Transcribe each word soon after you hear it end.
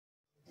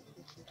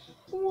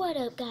What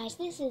up, guys?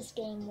 This is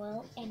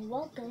Gamewell, and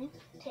welcome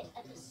to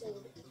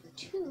episode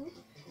 2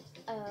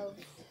 of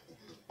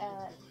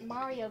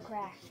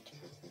Mariocraft.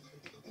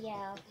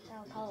 Yeah,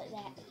 I'll call it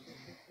that.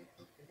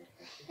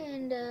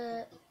 And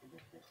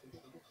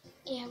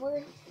yeah,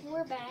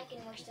 we're back,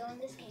 and we're still in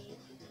this cave.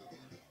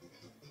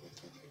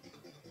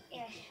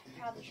 Yeah,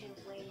 probably should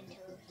have waited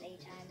until it was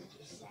daytime and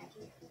just sat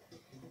here.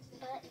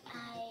 But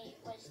I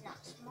was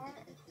not smart,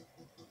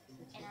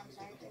 and I'm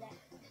sorry for that.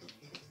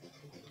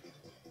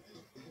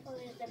 Well,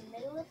 it's the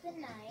middle of the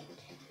night,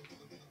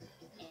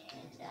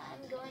 and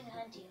I'm going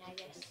hunting, I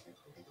guess,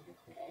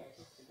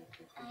 because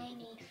I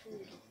need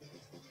food,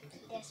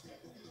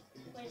 desperately.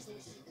 What is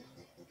this?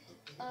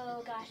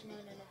 Oh gosh, no,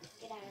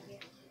 get out of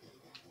here.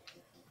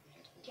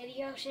 To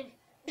the ocean.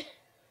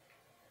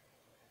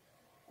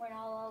 When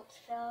all else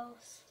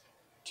fails,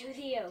 to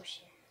the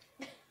ocean.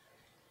 Did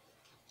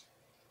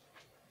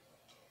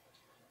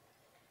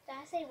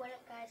I say what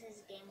up, guys? This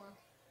is Gamewell.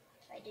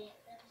 If I didn't,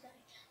 I'm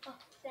sorry. Oh,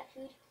 is that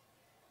food?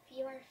 If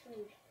you are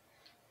food.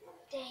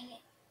 Dang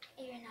it,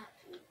 you're not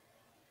food.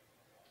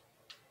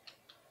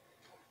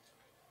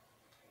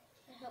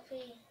 And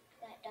hopefully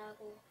that dog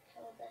will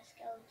kill the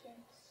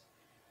skeletons.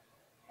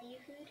 Are you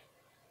food?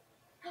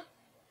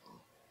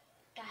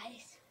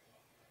 Guys.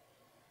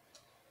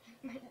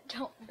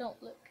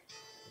 don't look.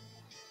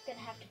 Gonna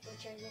have to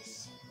butcher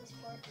this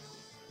pork.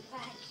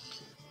 But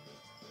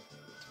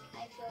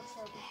I feel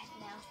so bad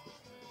now.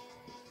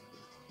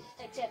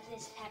 Except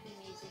this happy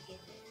music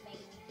is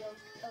making me feel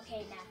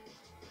okay now.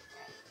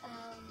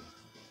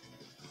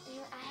 You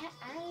know,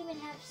 I don't even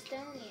have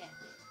stone yet.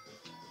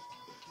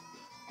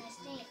 I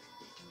stink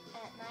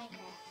at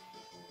Minecraft.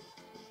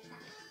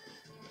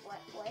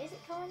 What is it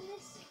calling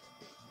this?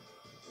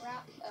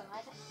 Rock? Oh,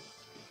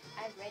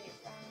 I read it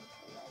wrong.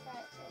 I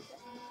thought it said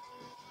something.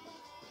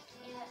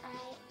 You know,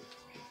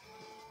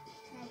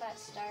 I'm about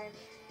to starve.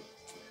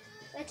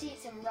 Let's eat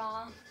some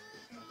raw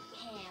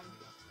ham.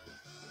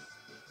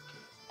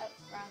 Oh,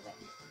 wrong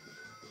button.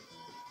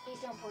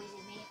 Please don't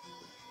poison me.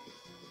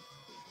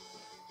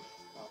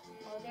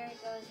 Well, there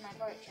goes my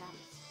pork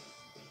chops.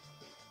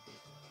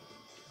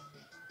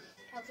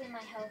 Hopefully my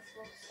health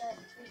will start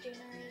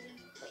regenerating.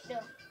 Wait, no,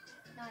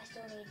 I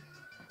still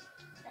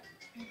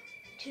need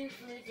 2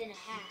 foods and a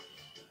half.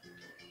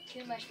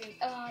 2 mushrooms.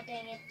 Oh,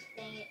 dang it.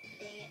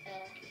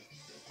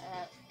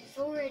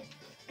 Forward,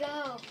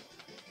 go.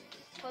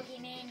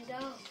 Pokemon,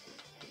 go.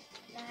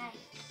 Die.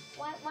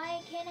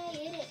 Why can't I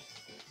hit it?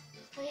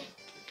 Wait,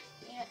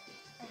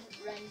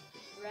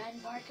 run,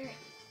 Parker.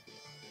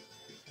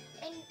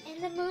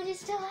 And the moon is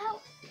still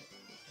out.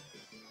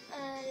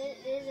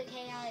 This is a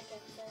chaotic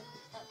episode.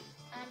 Oh,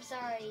 I'm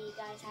sorry you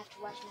guys have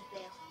to watch me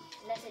fail.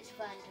 Unless it's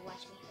fun to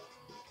watch me fail.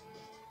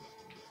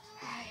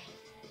 Alright.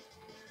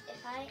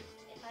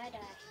 If I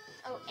die.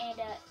 Oh, and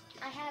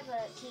I have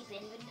a keep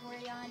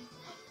inventory on.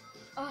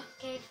 Oh,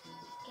 cave.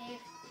 Dang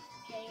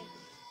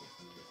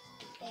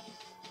it.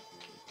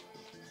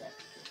 So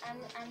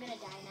I'm gonna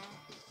die now,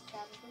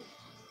 probably.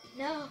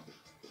 No!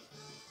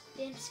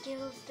 Damn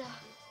skills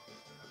stuff.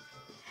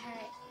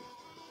 Alright.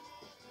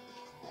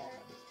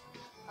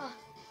 Oh,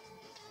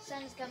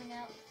 sun's coming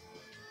out.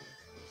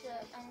 So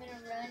I'm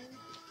gonna run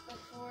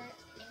before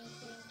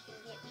anything can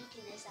get me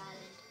to this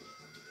island.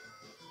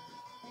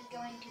 It's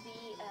going to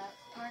be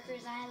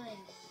Parker's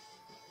Island.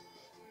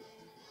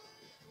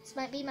 This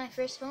might be my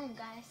first home,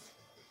 guys.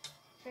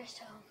 First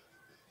home.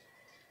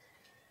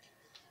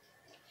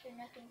 Make sure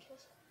nothing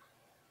kills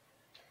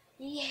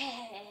me.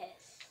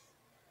 Yes!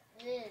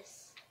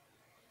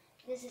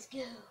 This is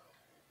good.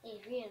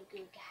 It's real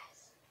good,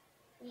 guys.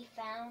 We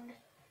found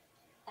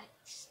a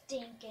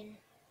stinking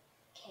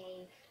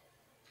cave.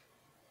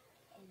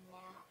 And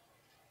now,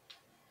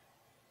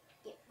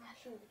 get my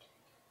food.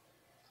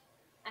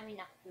 I mean,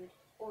 not food,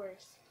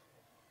 ores.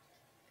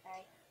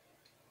 Alright.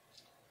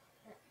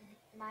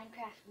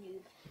 Minecraft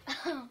noob.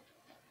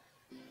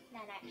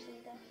 Not actually,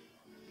 though.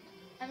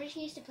 I'm just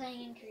used to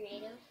playing in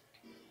creative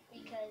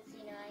because,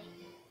 you know,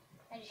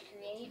 I just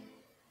create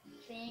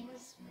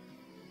things.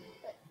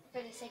 But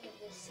for the sake of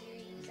this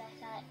series, I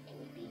thought it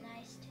would be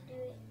nice to do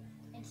it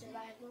in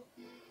survival.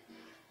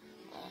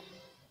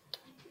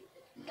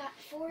 Got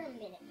 4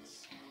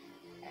 minutes.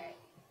 Alright.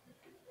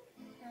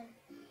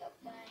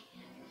 But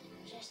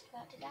I'm just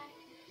about to die.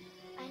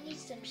 I need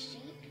some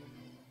sheep,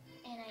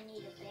 and I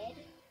need a bed,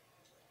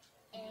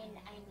 and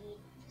I need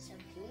some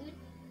food,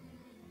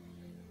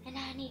 and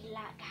I need a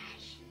lot,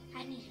 guys.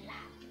 I need a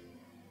lot.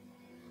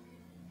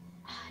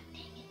 Ah,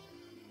 dang it.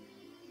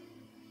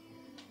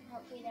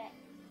 Hopefully that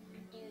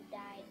dude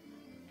died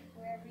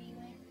wherever he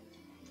went.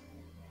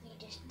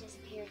 He just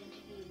disappeared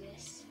into the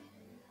abyss.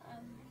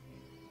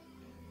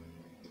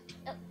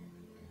 Oh.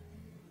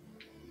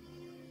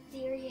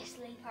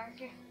 Seriously,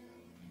 Parker?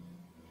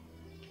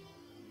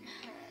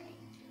 Alright.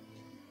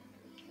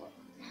 Well,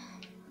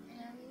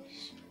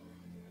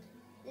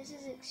 this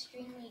is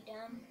extremely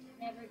dumb.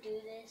 Never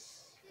do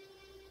this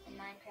in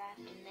Minecraft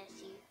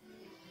unless you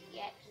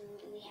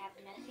absolutely have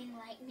nothing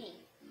like me.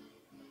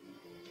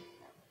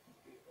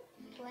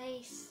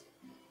 Place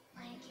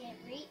I can't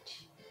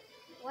reach.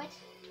 What?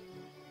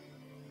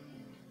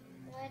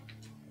 What?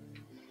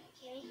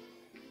 Okay.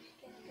 Just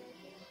gonna go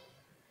here.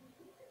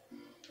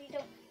 We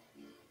don't.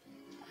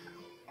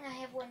 I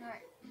have one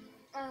heart.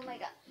 Oh my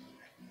god.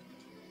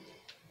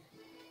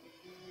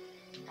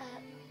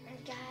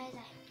 Guys, I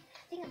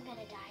think I'm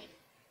gonna die.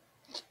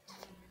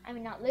 I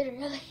mean, not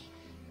literally,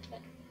 but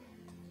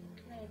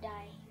I'm gonna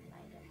die.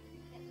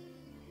 Yep.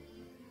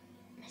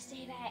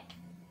 Stay back.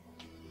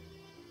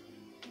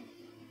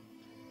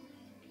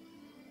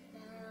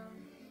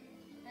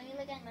 Let me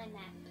look at my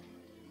map.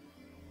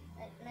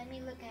 Let me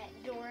look at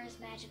Dora's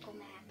magical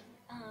map.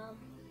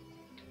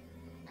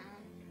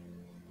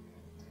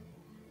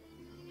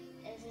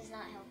 This is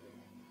not helping.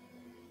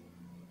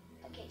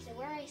 Okay, so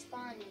where I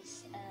spawned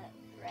is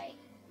right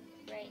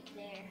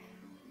there.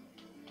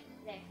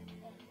 There.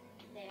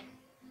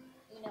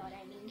 You know what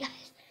I mean,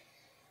 guys.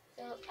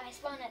 So I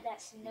spawned at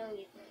that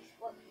snowy place.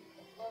 What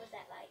was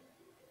that like?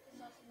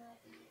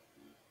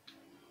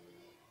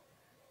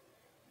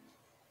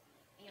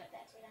 You know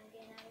that's what I'm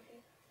getting out of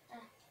here.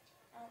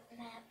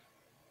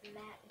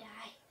 Map,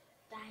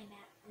 die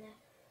map. No.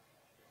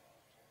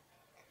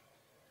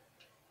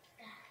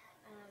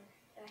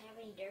 Do I have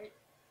any dirt?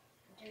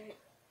 Dirt.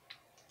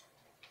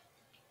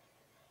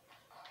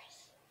 Of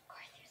course,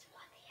 there's a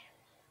block here.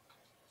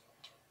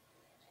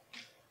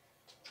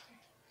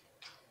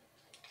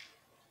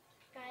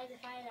 Guys,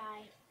 if I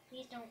die,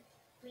 please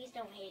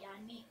don't hate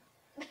on me.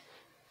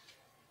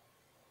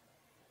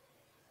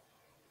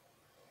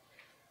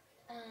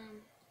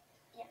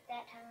 Yeah,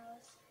 that time I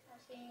was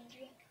getting a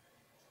drink.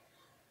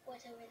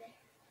 What's over there?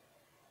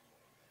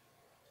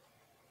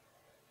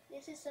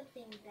 This is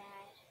something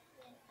bad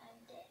when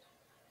I'm dead.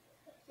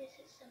 But this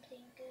is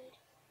something good.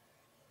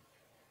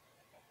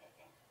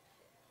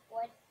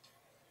 What?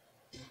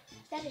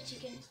 Is that a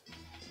chicken?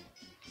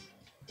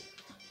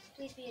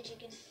 Please be a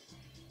chicken.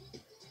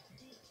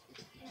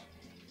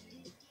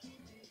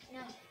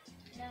 No,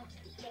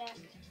 get out.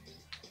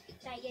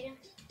 Did I get him?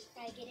 Did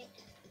I get it?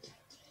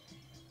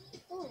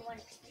 Ooh, 1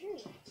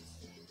 experience.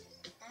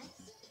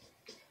 Nice.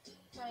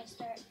 Probably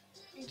start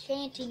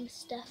enchanting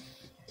stuff.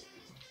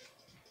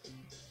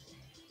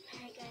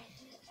 Alright guys.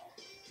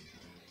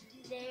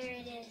 There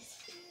it is.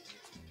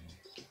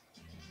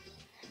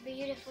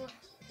 Beautiful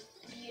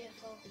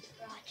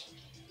raw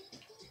chicken.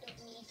 Don't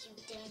need you,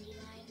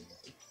 dandelion.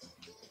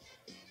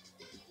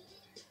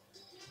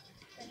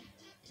 Gonna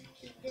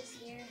keep this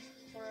here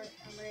for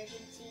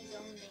emergencies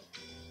only.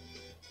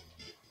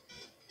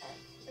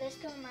 Let's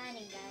go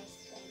mining, guys,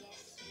 I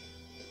guess,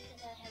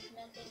 because I have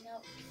nothing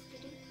else to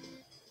do.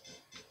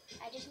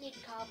 I just need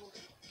cobble.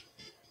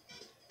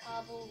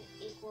 Cobble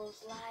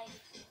equals life,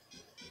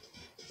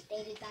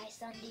 stated by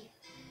Sunday.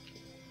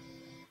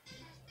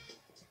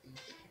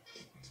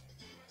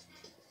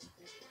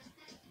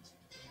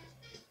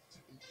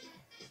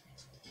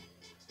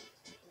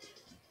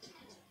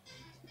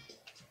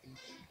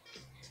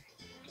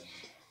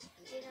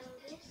 Just get all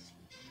this.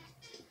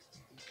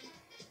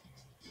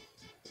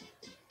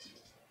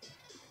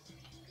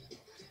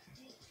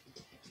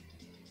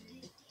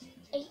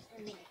 8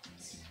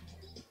 minutes.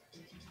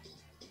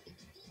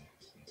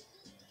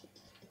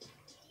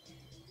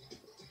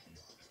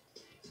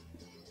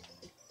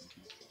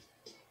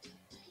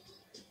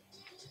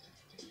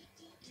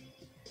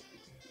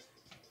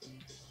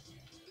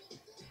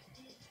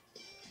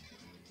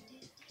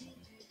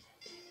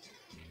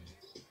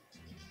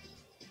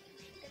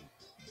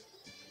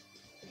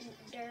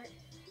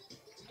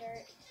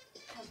 Dirt,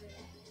 cover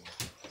that.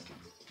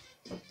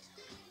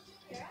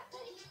 You're out,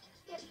 buddy?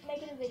 Yep,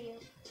 making a video.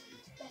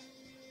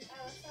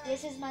 Oh, sorry.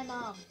 This is my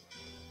mom.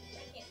 I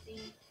can't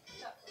see.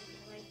 Stop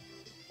away.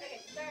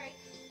 Okay, sorry.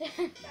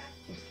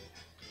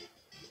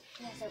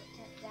 Yeah, so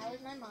that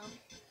was my mom.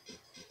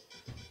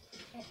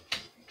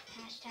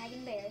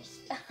 Hashtagging bears.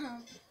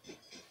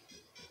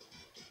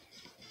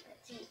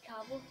 Let's see,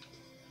 cobble.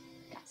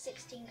 Got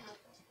 16 cobble.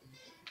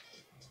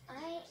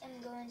 I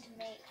am going to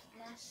make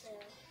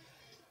myself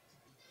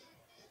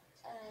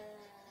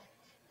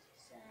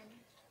some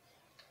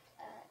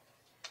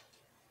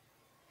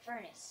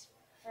furnace.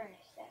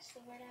 That's the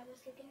word I was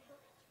looking for.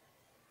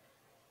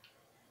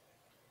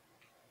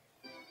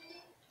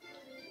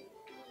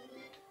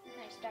 I'm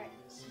gonna start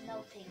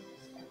smelting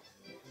stuff.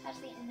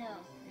 Actually, no,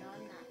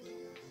 I'm not.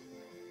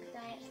 Because I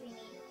actually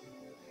need.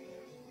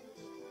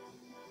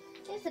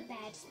 This is a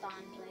bad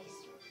spawn place.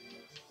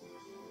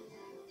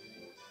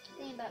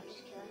 Thinking about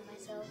just killing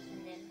myself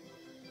and then.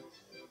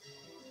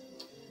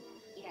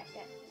 Yeah,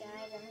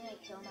 guys, I'm gonna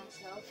kill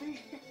myself and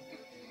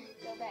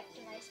go back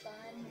to my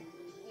spawn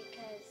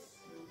because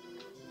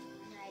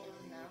I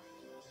don't know.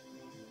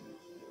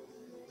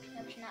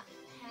 I'm just not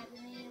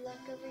having any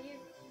luck over here.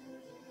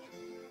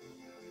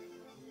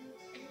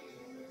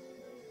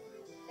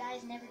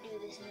 Guys, never do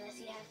this unless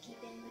you have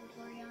keep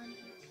inventory on.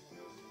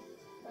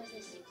 What is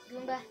this?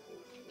 Goomba?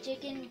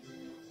 Chicken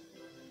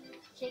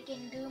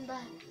Goomba.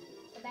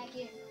 Go back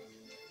here.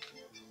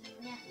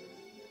 Yeah.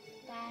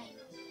 Die.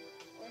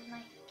 Where's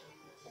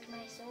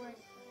my sword?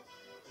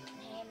 And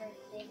hammer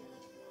thing.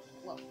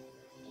 Whoa.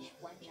 Just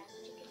one shot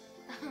chicken.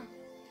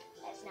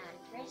 That's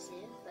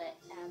expensive, but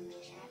I'm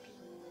just happy.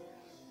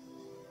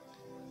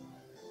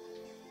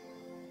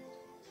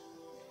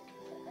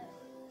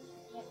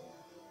 Yep.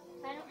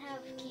 I don't have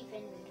keep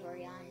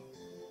inventory on.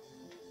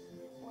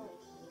 Whoa.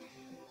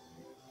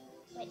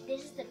 Wait,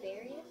 this is the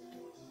barrier?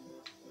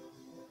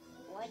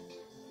 What?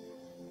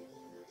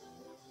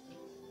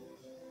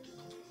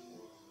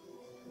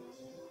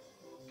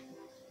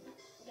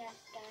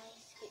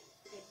 Guys,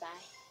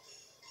 goodbye.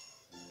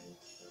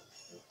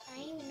 I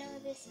didn't even know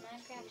this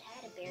Minecraft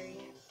had a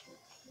barrier.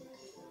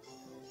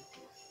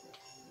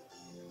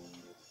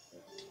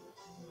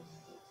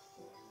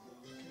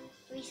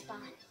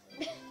 Respawn.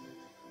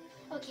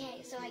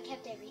 Okay, so I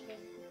kept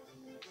everything.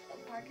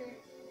 Parker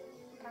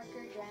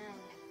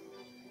drowned.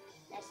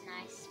 That's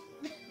nice.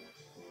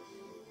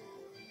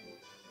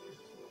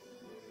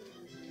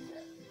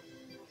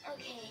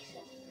 Okay, so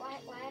why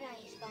did I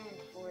spawn in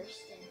the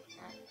forest and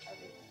not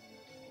other?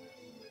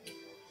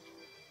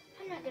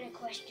 I'm not gonna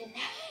question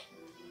that.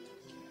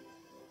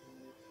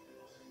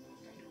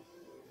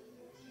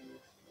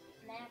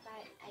 Map,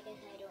 I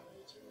guess I don't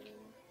need you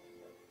anymore.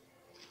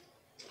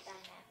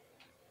 Goodbye,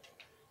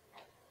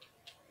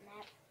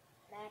 map.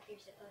 Map, you're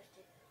supposed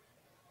to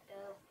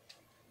go.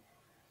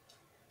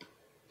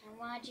 I don't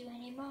want you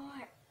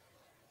anymore.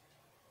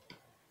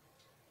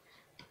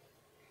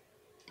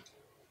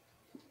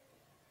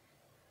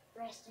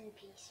 Rest in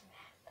peace,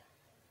 map.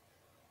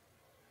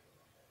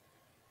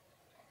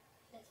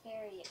 Let's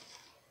bury it.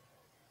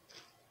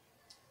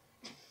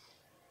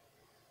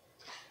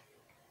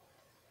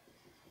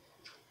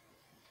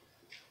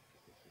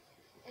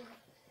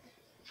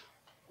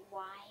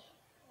 Why?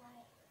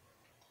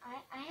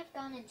 I have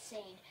gone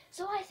insane.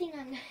 So I think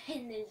I'm gonna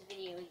end this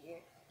video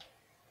here.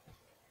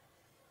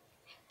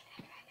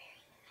 After I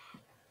bury the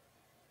map.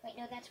 Wait,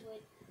 no, that's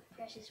wood.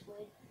 Precious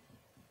wood.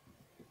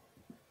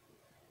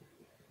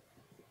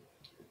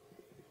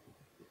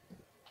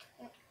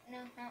 No,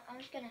 I'm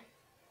just gonna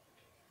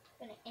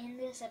end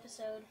this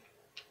episode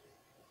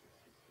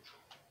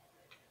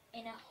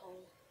in a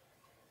hole.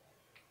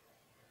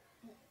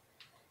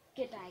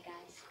 Goodbye,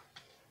 guys.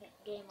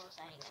 Gamewell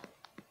signing out.